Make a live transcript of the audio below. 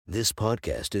This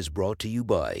podcast is brought to you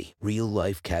by Real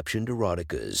Life Captioned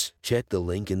Eroticas. Check the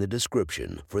link in the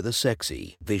description for the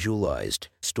sexy, visualized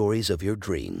stories of your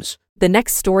dreams. The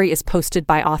next story is posted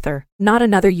by author, not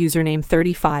another username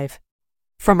 35.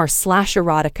 From our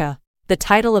 /erotica, the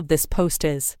title of this post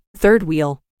is Third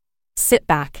Wheel. Sit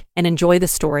back and enjoy the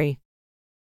story.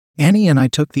 Annie and I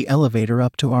took the elevator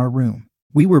up to our room.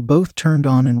 We were both turned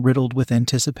on and riddled with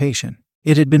anticipation.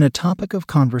 It had been a topic of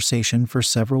conversation for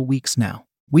several weeks now.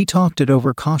 We talked it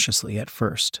over cautiously at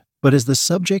first, but as the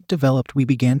subject developed we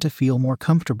began to feel more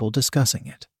comfortable discussing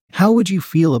it. How would you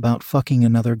feel about fucking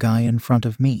another guy in front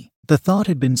of me? The thought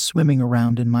had been swimming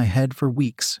around in my head for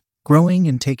weeks, growing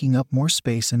and taking up more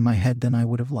space in my head than I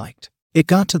would have liked. It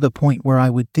got to the point where I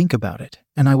would think about it,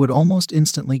 and I would almost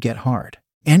instantly get hard.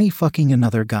 Annie fucking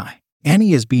another guy.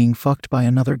 Annie is being fucked by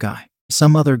another guy.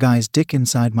 Some other guy's dick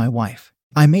inside my wife.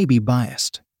 I may be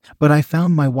biased, but I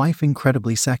found my wife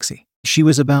incredibly sexy. She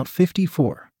was about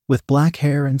 54, with black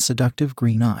hair and seductive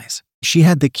green eyes. She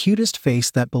had the cutest face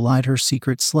that belied her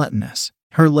secret sluttiness.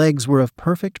 Her legs were of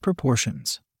perfect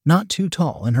proportions, not too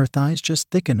tall, and her thighs just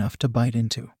thick enough to bite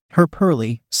into. Her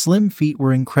pearly, slim feet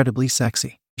were incredibly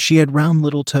sexy. She had round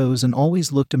little toes and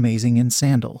always looked amazing in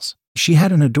sandals. She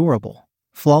had an adorable,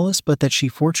 flawless butt that she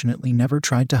fortunately never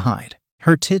tried to hide.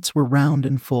 Her tits were round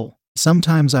and full.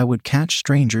 Sometimes I would catch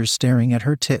strangers staring at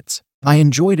her tits. I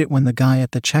enjoyed it when the guy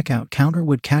at the checkout counter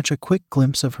would catch a quick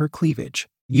glimpse of her cleavage.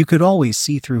 You could always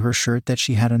see through her shirt that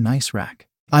she had a nice rack.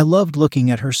 I loved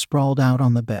looking at her sprawled out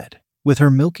on the bed, with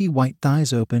her milky white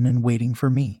thighs open and waiting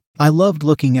for me. I loved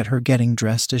looking at her getting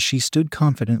dressed as she stood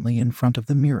confidently in front of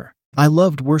the mirror. I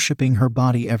loved worshipping her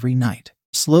body every night,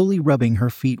 slowly rubbing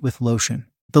her feet with lotion.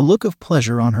 The look of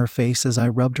pleasure on her face as I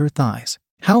rubbed her thighs.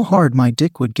 How hard my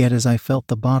dick would get as I felt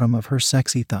the bottom of her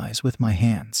sexy thighs with my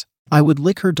hands. I would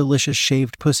lick her delicious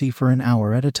shaved pussy for an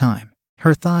hour at a time.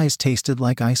 Her thighs tasted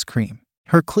like ice cream.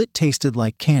 Her clit tasted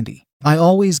like candy. I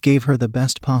always gave her the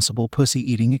best possible pussy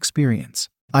eating experience.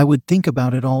 I would think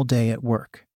about it all day at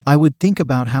work. I would think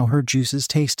about how her juices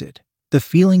tasted. The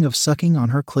feeling of sucking on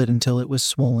her clit until it was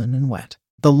swollen and wet.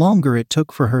 The longer it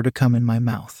took for her to come in my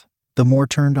mouth, the more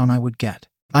turned on I would get.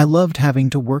 I loved having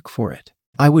to work for it.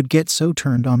 I would get so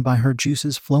turned on by her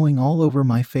juices flowing all over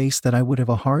my face that I would have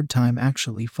a hard time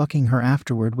actually fucking her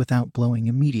afterward without blowing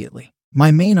immediately.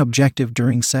 My main objective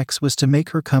during sex was to make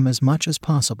her come as much as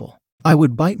possible. I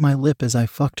would bite my lip as I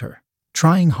fucked her,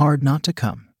 trying hard not to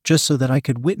come, just so that I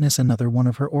could witness another one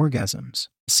of her orgasms.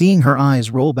 Seeing her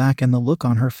eyes roll back and the look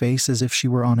on her face as if she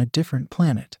were on a different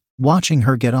planet. Watching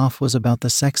her get off was about the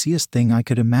sexiest thing I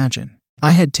could imagine.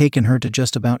 I had taken her to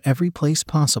just about every place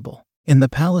possible. In the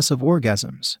Palace of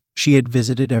Orgasms, she had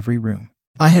visited every room.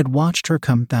 I had watched her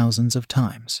come thousands of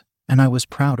times, and I was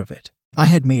proud of it. I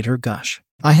had made her gush.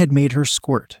 I had made her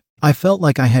squirt. I felt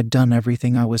like I had done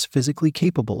everything I was physically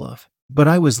capable of, but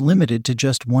I was limited to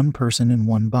just one person in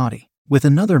one body. With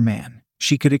another man,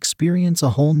 she could experience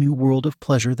a whole new world of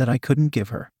pleasure that I couldn't give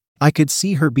her. I could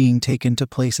see her being taken to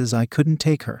places I couldn't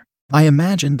take her. I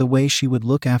imagined the way she would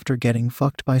look after getting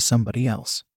fucked by somebody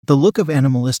else. The look of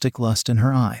animalistic lust in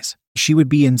her eyes. She would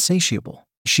be insatiable.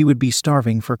 She would be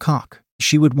starving for cock.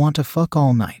 She would want to fuck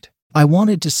all night. I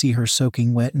wanted to see her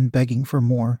soaking wet and begging for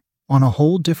more, on a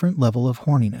whole different level of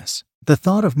horniness. The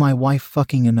thought of my wife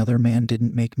fucking another man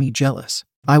didn't make me jealous.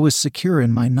 I was secure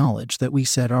in my knowledge that we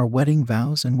said our wedding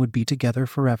vows and would be together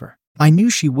forever. I knew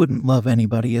she wouldn't love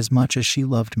anybody as much as she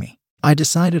loved me. I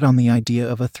decided on the idea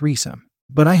of a threesome,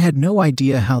 but I had no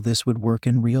idea how this would work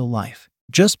in real life.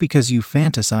 Just because you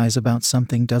fantasize about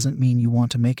something doesn't mean you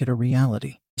want to make it a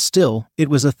reality. Still, it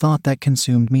was a thought that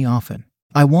consumed me often.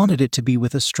 I wanted it to be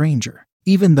with a stranger.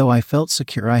 Even though I felt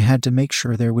secure, I had to make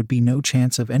sure there would be no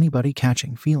chance of anybody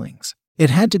catching feelings. It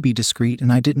had to be discreet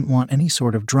and I didn't want any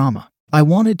sort of drama. I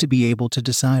wanted to be able to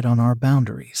decide on our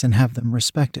boundaries and have them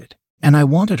respected. And I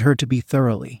wanted her to be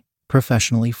thoroughly,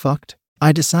 professionally fucked.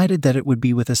 I decided that it would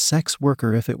be with a sex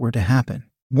worker if it were to happen.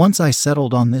 Once I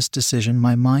settled on this decision,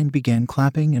 my mind began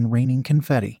clapping and raining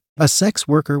confetti. A sex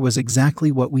worker was exactly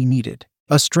what we needed.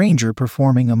 A stranger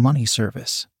performing a money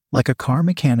service, like a car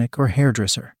mechanic or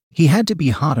hairdresser. He had to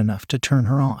be hot enough to turn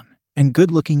her on, and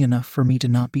good-looking enough for me to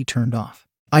not be turned off.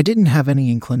 I didn't have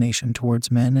any inclination towards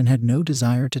men and had no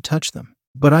desire to touch them.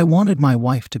 But I wanted my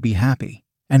wife to be happy,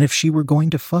 and if she were going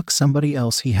to fuck somebody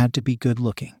else, he had to be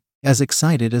good-looking. As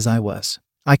excited as I was,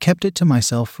 I kept it to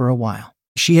myself for a while.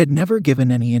 She had never given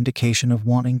any indication of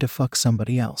wanting to fuck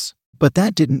somebody else. But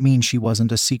that didn't mean she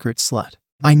wasn't a secret slut.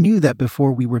 I knew that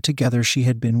before we were together she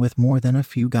had been with more than a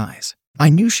few guys. I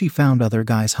knew she found other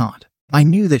guys hot. I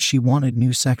knew that she wanted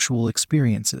new sexual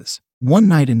experiences. One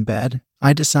night in bed,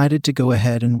 I decided to go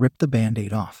ahead and rip the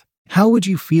Band-Aid off. How would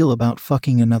you feel about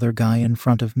fucking another guy in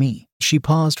front of me? She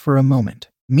paused for a moment.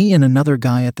 Me and another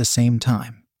guy at the same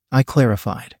time, I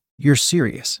clarified. You're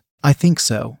serious? I think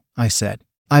so, I said.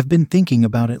 I've been thinking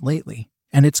about it lately,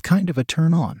 and it's kind of a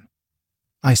turn on,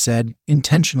 I said,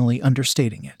 intentionally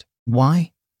understating it.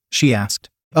 Why? She asked.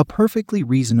 A perfectly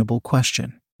reasonable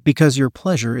question. Because your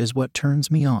pleasure is what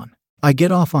turns me on. I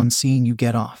get off on seeing you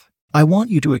get off. I want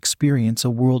you to experience a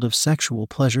world of sexual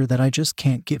pleasure that I just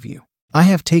can't give you. I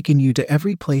have taken you to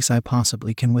every place I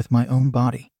possibly can with my own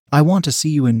body. I want to see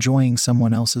you enjoying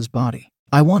someone else's body.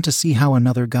 I want to see how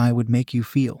another guy would make you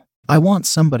feel. I want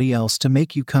somebody else to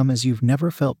make you come as you've never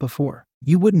felt before.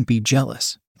 You wouldn't be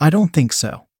jealous. I don't think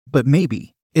so. But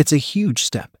maybe. It's a huge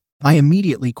step. I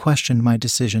immediately questioned my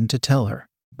decision to tell her.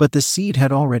 But the seed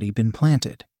had already been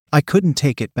planted. I couldn't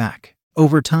take it back.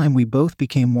 Over time, we both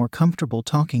became more comfortable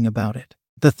talking about it.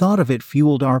 The thought of it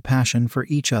fueled our passion for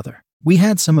each other. We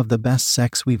had some of the best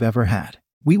sex we've ever had.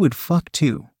 We would fuck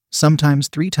 2, sometimes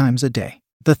 3 times a day.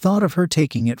 The thought of her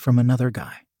taking it from another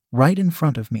guy, right in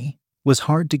front of me, was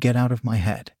hard to get out of my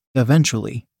head.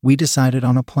 Eventually, we decided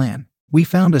on a plan. We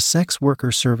found a sex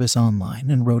worker service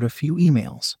online and wrote a few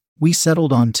emails. We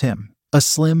settled on Tim, a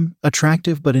slim,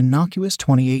 attractive but innocuous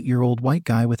 28-year-old white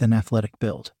guy with an athletic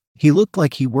build. He looked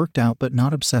like he worked out but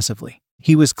not obsessively.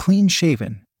 He was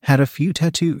clean-shaven, had a few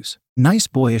tattoos, nice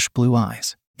boyish blue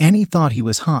eyes. Annie thought he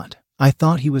was hot. I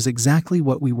thought he was exactly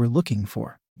what we were looking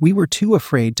for. We were too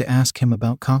afraid to ask him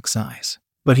about cock size,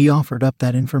 but he offered up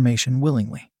that information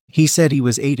willingly. He said he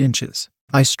was 8 inches.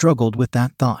 I struggled with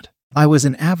that thought. I was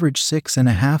an average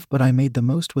 6.5, but I made the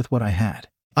most with what I had.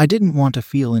 I didn't want to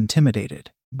feel intimidated,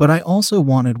 but I also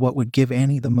wanted what would give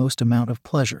Annie the most amount of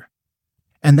pleasure.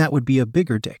 And that would be a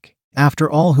bigger dick. After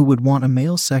all, who would want a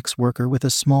male sex worker with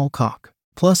a small cock?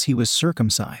 Plus he was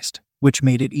circumcised, which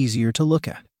made it easier to look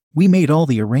at. We made all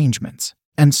the arrangements,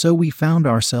 and so we found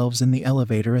ourselves in the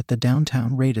elevator at the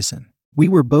downtown Radisson. We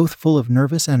were both full of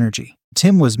nervous energy.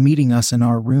 Tim was meeting us in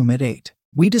our room at 8.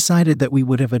 We decided that we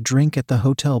would have a drink at the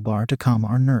hotel bar to calm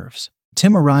our nerves.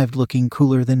 Tim arrived looking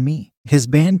cooler than me. His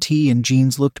band tee and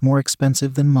jeans looked more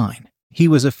expensive than mine. He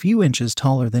was a few inches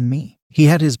taller than me. He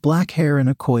had his black hair in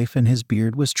a coif and his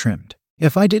beard was trimmed.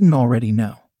 If I didn't already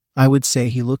know, I would say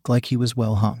he looked like he was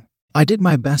well hung. I did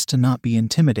my best to not be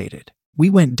intimidated. We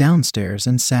went downstairs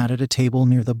and sat at a table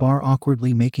near the bar,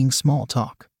 awkwardly making small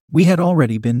talk. We had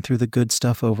already been through the good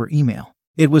stuff over email.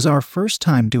 It was our first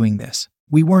time doing this.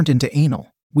 We weren't into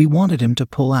anal. We wanted him to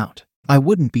pull out. I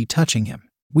wouldn't be touching him.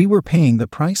 We were paying the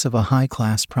price of a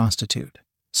high-class prostitute,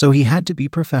 so he had to be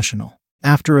professional.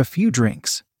 After a few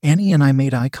drinks, Annie and I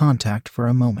made eye contact for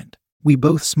a moment. We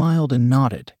both smiled and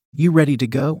nodded. You ready to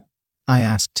go? I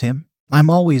asked Tim. I'm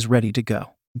always ready to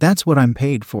go. That's what I'm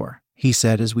paid for, he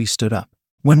said as we stood up.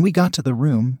 When we got to the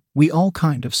room, we all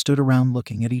kind of stood around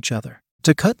looking at each other.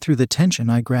 To cut through the tension,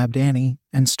 I grabbed Annie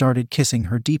and started kissing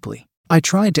her deeply. I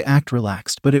tried to act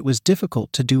relaxed, but it was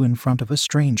difficult to do in front of a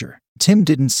stranger. Tim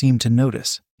didn't seem to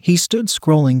notice. He stood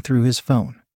scrolling through his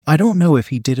phone. I don't know if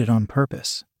he did it on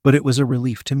purpose, but it was a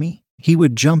relief to me. He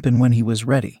would jump in when he was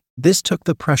ready. This took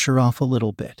the pressure off a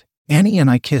little bit. Annie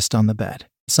and I kissed on the bed.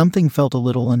 Something felt a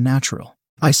little unnatural.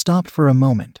 I stopped for a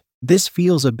moment. This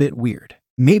feels a bit weird.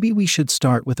 Maybe we should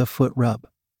start with a foot rub,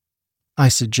 I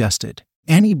suggested.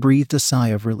 Annie breathed a sigh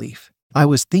of relief. I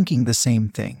was thinking the same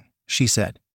thing, she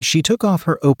said. She took off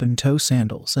her open-toe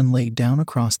sandals and laid down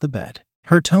across the bed.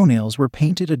 Her toenails were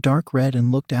painted a dark red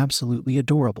and looked absolutely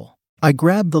adorable. I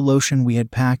grabbed the lotion we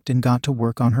had packed and got to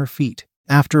work on her feet.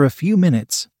 After a few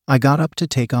minutes, I got up to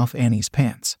take off Annie's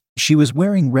pants. She was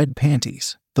wearing red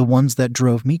panties, the ones that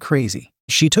drove me crazy.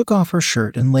 She took off her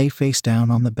shirt and lay face down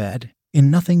on the bed,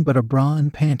 in nothing but a bra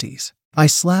and panties. I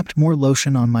slapped more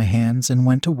lotion on my hands and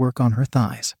went to work on her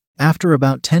thighs. After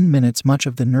about 10 minutes, much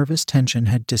of the nervous tension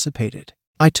had dissipated.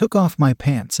 I took off my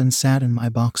pants and sat in my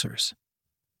boxers,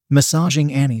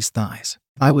 massaging Annie's thighs.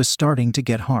 I was starting to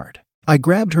get hard. I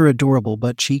grabbed her adorable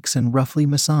butt cheeks and roughly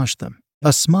massaged them.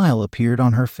 A smile appeared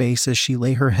on her face as she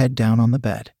lay her head down on the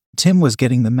bed. Tim was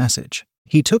getting the message.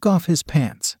 He took off his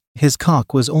pants. His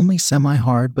cock was only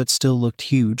semi-hard but still looked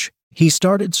huge. He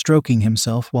started stroking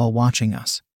himself while watching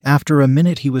us. After a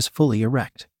minute, he was fully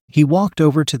erect. He walked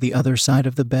over to the other side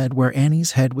of the bed where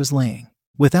Annie's head was laying.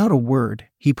 Without a word,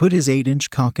 he put his 8-inch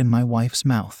cock in my wife's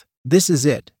mouth. This is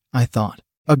it, I thought.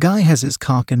 A guy has his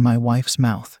cock in my wife's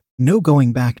mouth. No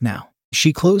going back now.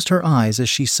 She closed her eyes as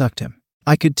she sucked him.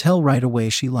 I could tell right away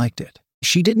she liked it.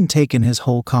 She didn't take in his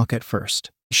whole cock at first.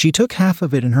 She took half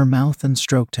of it in her mouth and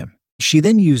stroked him. She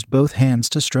then used both hands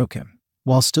to stroke him,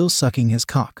 while still sucking his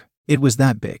cock. It was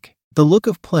that big. The look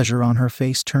of pleasure on her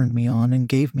face turned me on and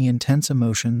gave me intense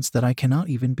emotions that I cannot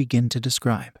even begin to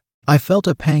describe. I felt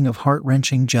a pang of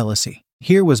heart-wrenching jealousy.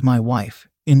 Here was my wife,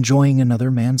 enjoying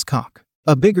another man's cock,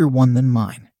 a bigger one than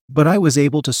mine. But I was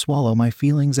able to swallow my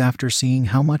feelings after seeing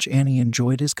how much Annie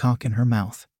enjoyed his cock in her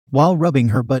mouth. While rubbing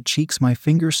her butt cheeks, my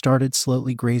finger started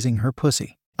slowly grazing her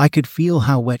pussy. I could feel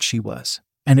how wet she was,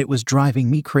 and it was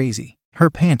driving me crazy. Her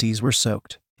panties were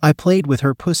soaked. I played with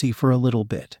her pussy for a little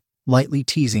bit, lightly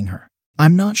teasing her.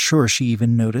 I'm not sure she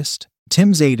even noticed.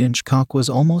 Tim's 8-inch cock was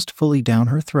almost fully down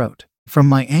her throat. From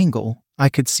my angle, I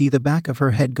could see the back of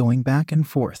her head going back and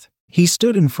forth. He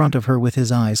stood in front of her with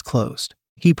his eyes closed.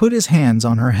 He put his hands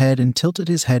on her head and tilted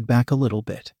his head back a little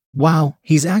bit. Wow,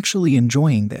 he's actually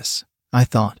enjoying this, I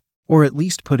thought, or at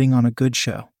least putting on a good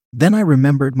show. Then I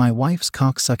remembered my wife's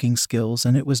cock-sucking skills,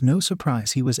 and it was no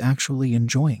surprise he was actually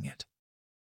enjoying it.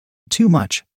 Too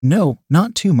much. No,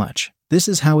 not too much. This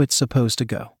is how it's supposed to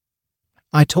go,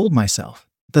 I told myself.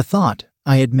 The thought,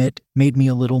 I admit, made me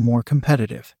a little more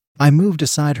competitive. I moved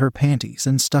aside her panties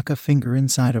and stuck a finger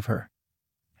inside of her.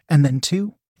 And then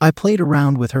I played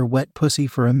around with her wet pussy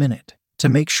for a minute, to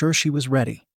make sure she was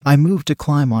ready. I moved to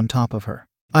climb on top of her.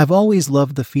 I've always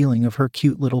loved the feeling of her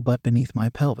cute little butt beneath my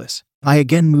pelvis. I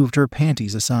again moved her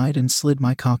panties aside and slid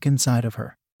my cock inside of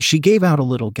her. She gave out a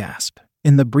little gasp.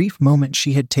 In the brief moment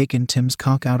she had taken Tim's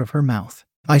cock out of her mouth,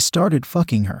 I started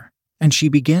fucking her, and she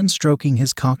began stroking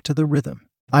his cock to the rhythm.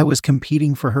 I was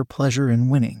competing for her pleasure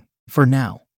and winning. For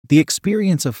now, the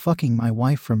experience of fucking my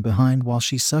wife from behind while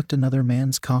she sucked another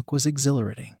man's cock was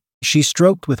exhilarating. She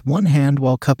stroked with one hand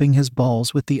while cupping his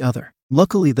balls with the other.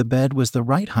 Luckily, the bed was the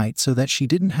right height so that she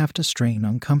didn't have to strain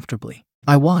uncomfortably.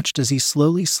 I watched as he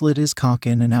slowly slid his cock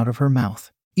in and out of her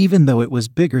mouth. Even though it was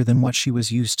bigger than what she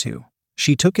was used to,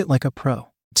 she took it like a pro.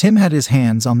 Tim had his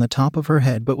hands on the top of her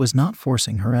head but was not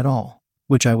forcing her at all,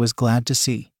 which I was glad to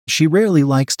see. She rarely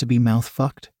likes to be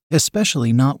mouth-fucked,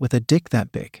 especially not with a dick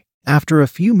that big. After a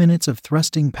few minutes of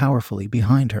thrusting powerfully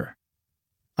behind her,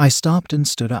 I stopped and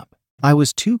stood up. I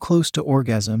was too close to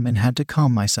orgasm and had to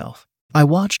calm myself. I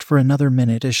watched for another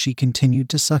minute as she continued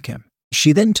to suck him.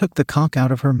 She then took the cock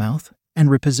out of her mouth and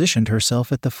repositioned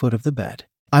herself at the foot of the bed.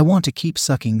 I want to keep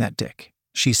sucking that dick,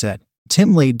 she said.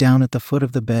 Tim laid down at the foot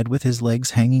of the bed with his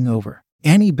legs hanging over.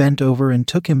 Annie bent over and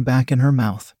took him back in her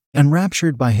mouth.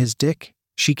 Enraptured by his dick,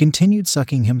 she continued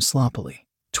sucking him sloppily,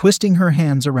 twisting her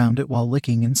hands around it while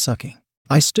licking and sucking.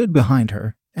 I stood behind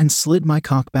her and slid my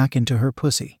cock back into her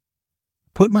pussy,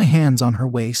 put my hands on her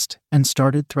waist, and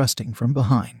started thrusting from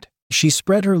behind. She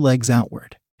spread her legs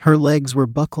outward. Her legs were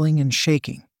buckling and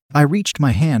shaking. I reached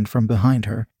my hand from behind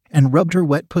her and rubbed her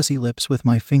wet pussy lips with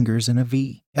my fingers in a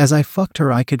V. As I fucked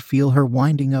her, I could feel her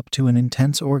winding up to an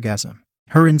intense orgasm.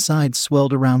 Her insides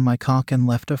swelled around my cock and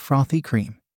left a frothy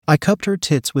cream. I cupped her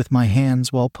tits with my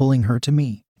hands while pulling her to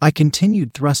me. I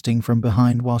continued thrusting from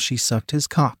behind while she sucked his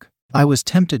cock. I was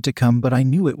tempted to come, but I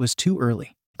knew it was too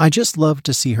early. I just loved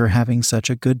to see her having such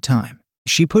a good time.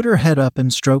 She put her head up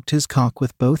and stroked his cock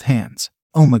with both hands.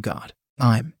 Oh my God,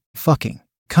 I'm fucking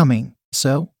coming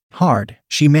so hard,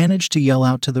 she managed to yell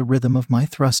out to the rhythm of my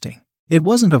thrusting. It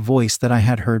wasn't a voice that I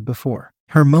had heard before.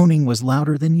 Her moaning was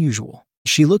louder than usual.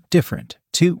 She looked different,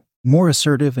 too, more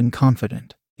assertive and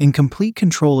confident, in complete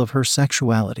control of her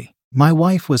sexuality. My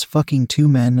wife was fucking two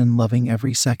men and loving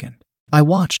every second. I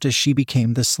watched as she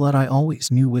became the slut I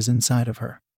always knew was inside of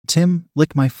her. Tim,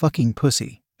 lick my fucking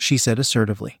pussy, she said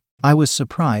assertively. I was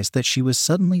surprised that she was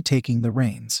suddenly taking the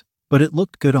reins, but it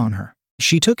looked good on her.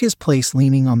 She took his place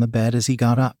leaning on the bed as he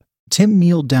got up. Tim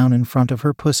kneeled down in front of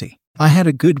her pussy. I had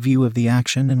a good view of the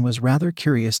action and was rather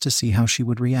curious to see how she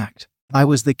would react. I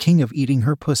was the king of eating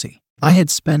her pussy. I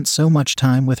had spent so much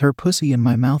time with her pussy in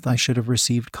my mouth I should have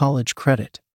received college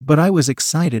credit, but I was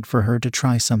excited for her to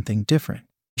try something different.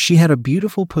 She had a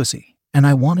beautiful pussy, and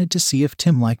I wanted to see if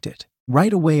Tim liked it.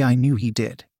 Right away I knew he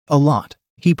did. A lot.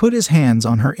 He put his hands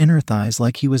on her inner thighs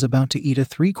like he was about to eat a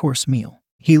 3-course meal.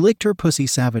 He licked her pussy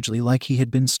savagely like he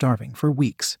had been starving for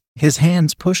weeks. His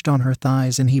hands pushed on her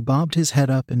thighs and he bobbed his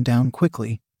head up and down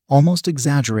quickly, almost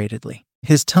exaggeratedly.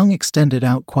 His tongue extended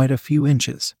out quite a few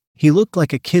inches. He looked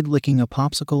like a kid licking a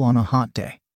popsicle on a hot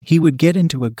day. He would get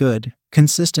into a good,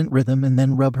 consistent rhythm and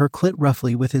then rub her clit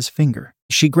roughly with his finger.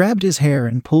 She grabbed his hair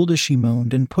and pulled as she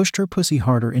moaned and pushed her pussy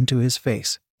harder into his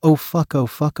face. Oh fuck, oh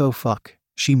fuck, oh fuck,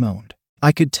 she moaned.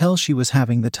 I could tell she was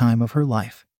having the time of her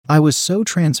life. I was so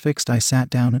transfixed I sat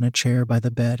down in a chair by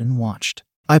the bed and watched.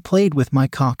 I played with my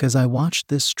cock as I watched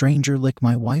this stranger lick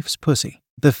my wife's pussy.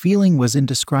 The feeling was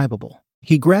indescribable.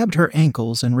 He grabbed her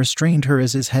ankles and restrained her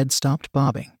as his head stopped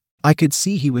bobbing. I could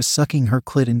see he was sucking her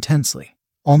clit intensely,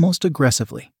 almost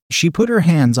aggressively. She put her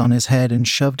hands on his head and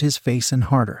shoved his face in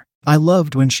harder. I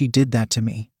loved when she did that to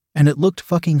me, and it looked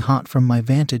fucking hot from my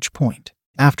vantage point.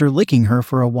 After licking her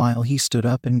for a while, he stood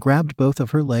up and grabbed both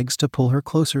of her legs to pull her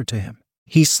closer to him.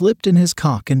 He slipped in his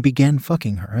cock and began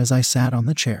fucking her as I sat on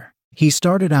the chair. He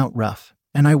started out rough,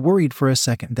 and I worried for a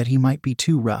second that he might be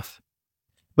too rough.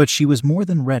 But she was more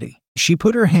than ready. She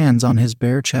put her hands on his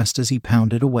bare chest as he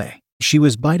pounded away. She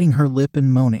was biting her lip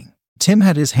and moaning. Tim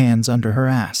had his hands under her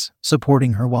ass,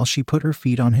 supporting her while she put her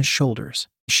feet on his shoulders.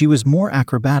 She was more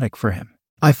acrobatic for him.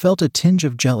 I felt a tinge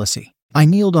of jealousy. I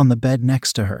kneeled on the bed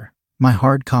next to her, my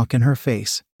hard cock in her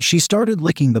face. She started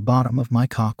licking the bottom of my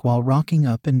cock while rocking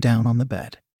up and down on the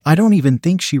bed. I don't even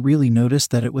think she really noticed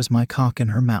that it was my cock in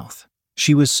her mouth.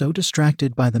 She was so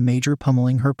distracted by the major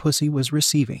pummeling her pussy was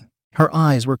receiving. Her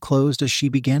eyes were closed as she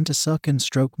began to suck and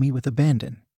stroke me with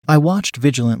abandon. I watched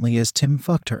vigilantly as Tim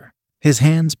fucked her, his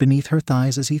hands beneath her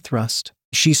thighs as he thrust.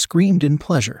 She screamed in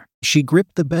pleasure. She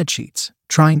gripped the bedsheets,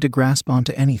 trying to grasp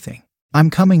onto anything. I'm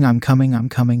coming,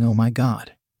 oh my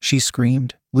God," she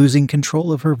screamed, losing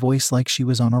control of her voice like she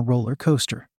was on a roller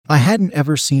coaster. I hadn't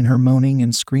ever seen her moaning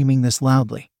and screaming this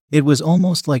loudly. It was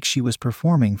almost like she was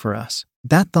performing for us.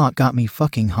 That thought got me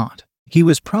fucking hot. He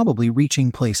was probably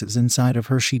reaching places inside of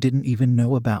her she didn't even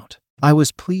know about. I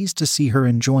was pleased to see her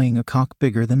enjoying a cock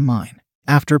bigger than mine.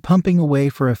 After pumping away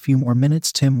for a few more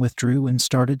minutes, Tim withdrew and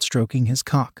started stroking his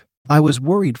cock. I was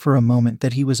worried for a moment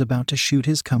that he was about to shoot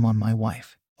his cum on my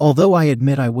wife. Although I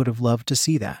admit I would have loved to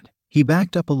see that. He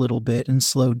backed up a little bit and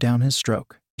slowed down his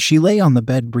stroke. She lay on the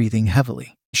bed breathing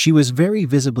heavily. She was very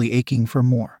visibly aching for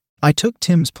more. I took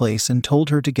Tim's place and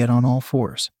told her to get on all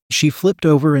fours. She flipped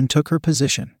over and took her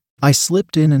position. I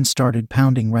slipped in and started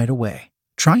pounding right away,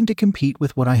 trying to compete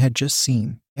with what I had just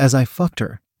seen. As I fucked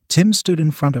her, Tim stood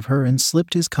in front of her and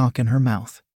slipped his cock in her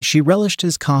mouth. She relished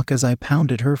his cock as I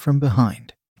pounded her from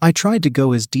behind. I tried to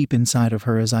go as deep inside of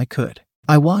her as I could.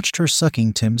 I watched her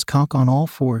sucking Tim's cock on all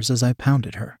fours as I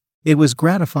pounded her. It was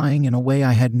gratifying in a way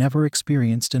I had never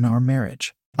experienced in our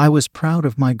marriage. I was proud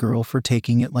of my girl for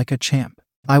taking it like a champ.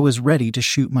 I was ready to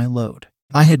shoot my load.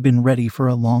 I had been ready for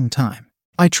a long time.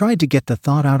 I tried to get the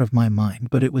thought out of my mind,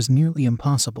 but it was nearly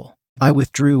impossible. I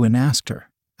withdrew and asked her,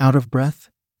 out of breath,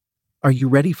 "Are you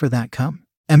ready for that cum?"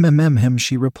 Him,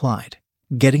 she replied,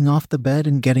 getting off the bed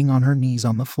and getting on her knees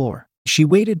on the floor. She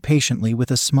waited patiently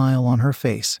with a smile on her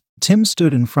face. Tim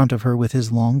stood in front of her with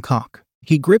his long cock.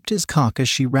 He gripped his cock as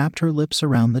she wrapped her lips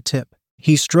around the tip.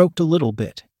 He stroked a little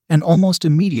bit, and almost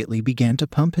immediately began to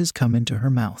pump his cum into her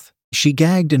mouth. She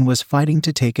gagged and was fighting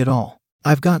to take it all.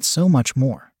 "I've got so much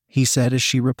more," he said as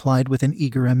she replied with an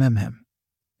eager him.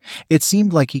 It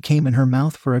seemed like he came in her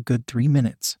mouth for a good 3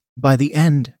 minutes. By the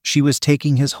end, she was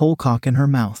taking his whole cock in her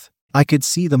mouth. I could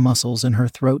see the muscles in her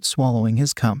throat swallowing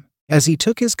his cum. As he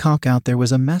took his cock out, there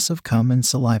was a mess of cum and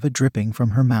saliva dripping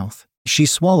from her mouth. She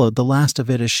swallowed the last of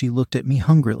it as she looked at me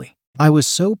hungrily. I was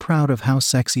so proud of how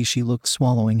sexy she looked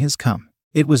swallowing his cum.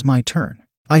 It was my turn.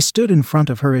 I stood in front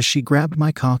of her as she grabbed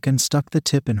my cock and stuck the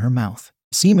tip in her mouth.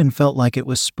 Semen felt like it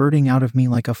was spurting out of me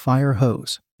like a fire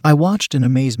hose. I watched in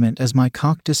amazement as my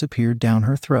cock disappeared down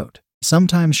her throat.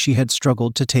 Sometimes she had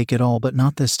struggled to take it all, but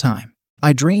not this time.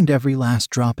 I drained every last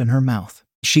drop in her mouth.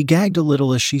 She gagged a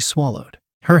little as she swallowed.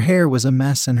 Her hair was a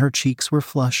mess and her cheeks were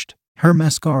flushed. Her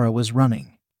mascara was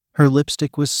running. Her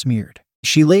lipstick was smeared.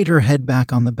 She laid her head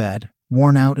back on the bed,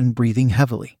 worn out and breathing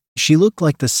heavily. She looked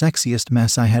like the sexiest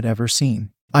mess I had ever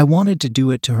seen. I wanted to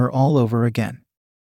do it to her all over again.